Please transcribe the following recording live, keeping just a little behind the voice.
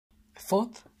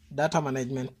fourth data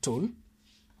management tool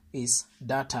is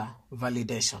data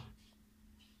validation.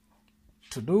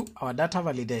 To do our data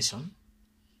validation,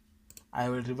 I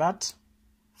will revert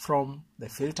from the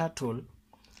filter tool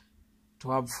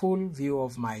to have full view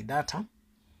of my data,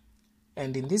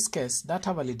 and in this case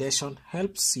data validation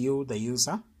helps you, the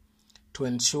user, to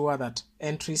ensure that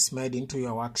entries made into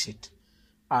your worksheet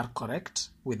are correct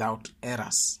without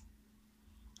errors.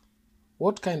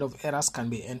 What kind of errors can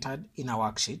be entered in a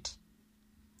worksheet?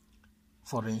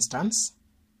 For instance,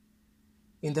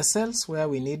 in the cells where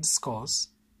we need scores,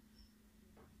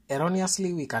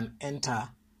 erroneously we can enter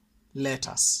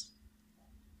letters.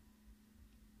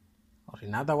 Or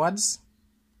in other words,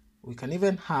 we can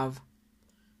even have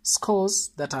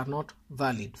scores that are not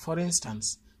valid. For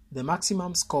instance, the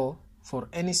maximum score for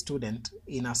any student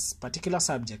in a particular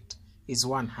subject is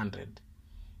 100.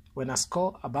 When a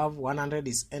score above 100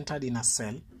 is entered in a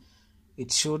cell,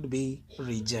 it should be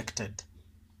rejected.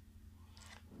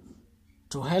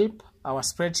 To help our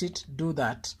spreadsheet do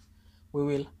that, we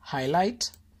will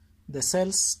highlight the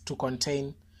cells to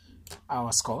contain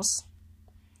our scores.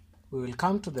 We will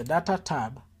come to the Data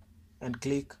tab and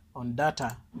click on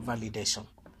Data Validation.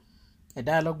 A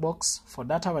dialog box for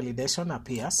data validation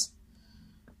appears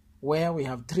where we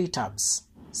have three tabs: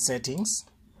 Settings,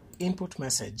 Input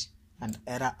Message, and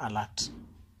Error Alert.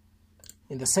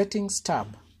 In the Settings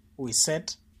tab, we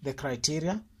set the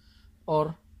criteria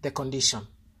or the condition.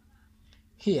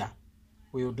 Here,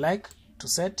 we would like to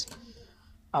set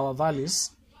our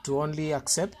values to only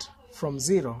accept from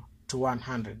 0 to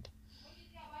 100.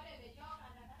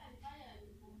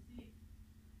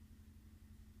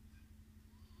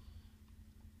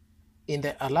 In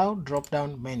the Allow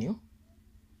drop-down menu,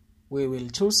 we will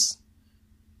choose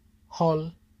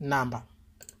Whole Number.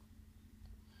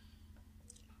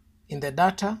 In the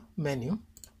Data menu,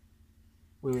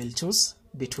 we will choose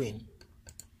Between.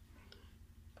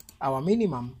 Our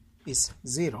minimum is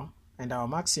 0 and our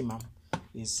maximum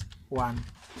is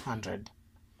 100.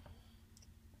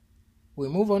 We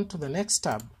move on to the next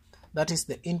tab, that is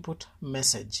the Input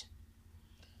Message.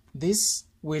 This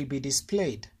will be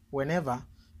displayed whenever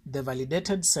the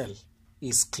validated cell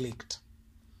is clicked.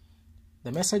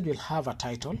 The message will have a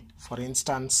title, for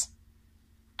instance,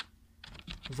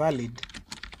 Valid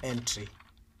Entry.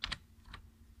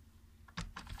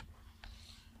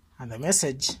 And the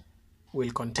message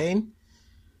will contain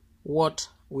what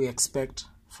we expect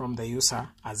from the user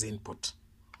as input.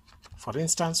 For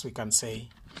instance, we can say,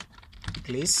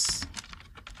 please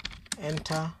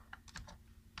enter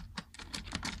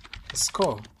a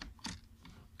score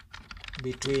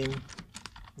between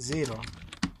 0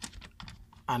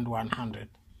 and 100.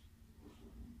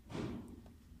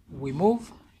 We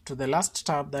move to the last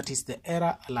tab, that is the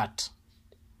Error Alert.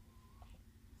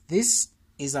 This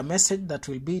is a message that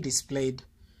will be displayed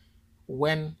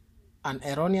when an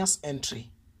erroneous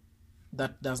entry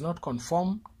that does not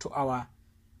conform to our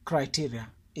criteria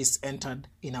is entered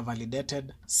in a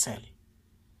validated cell.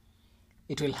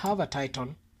 It will have a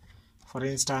title, for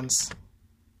instance,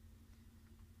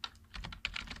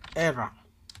 Error,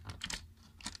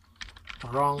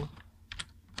 Wrong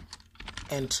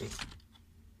Entry.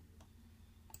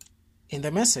 In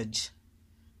the message,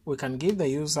 we can give the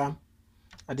user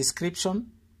a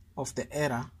description of the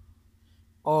error,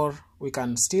 or we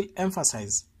can still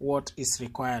emphasize what is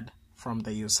required from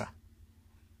the user.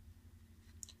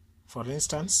 For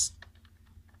instance,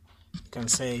 you can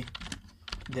say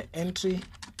the entry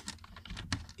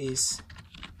is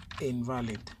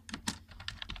invalid.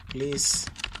 Please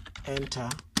enter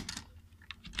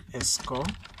a score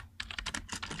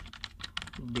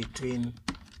between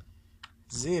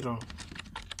 0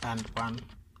 and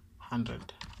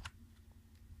 100.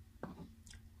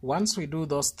 Once we do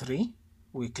those three,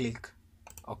 we click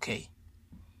OK.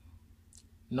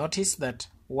 Notice that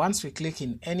once we click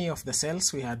in any of the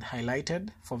cells we had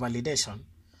highlighted for validation,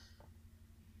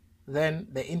 then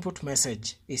the input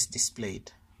message is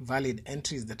displayed. Valid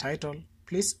entry is the title.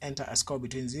 Please enter a score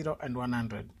between 0 and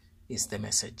 100 is the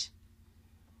message.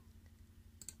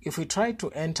 If we try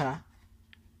to enter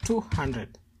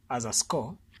 200 as a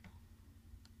score,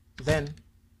 then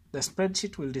the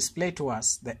spreadsheet will display to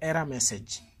us the error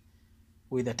message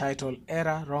with the title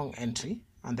Error, Wrong Entry,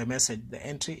 and the message, the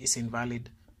entry is invalid.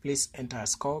 Please enter a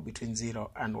score between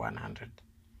 0 and 100.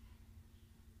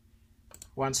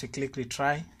 Once we click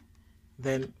retry,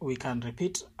 then we can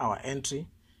repeat our entry,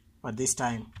 but this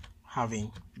time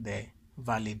having the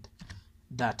valid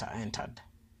data entered.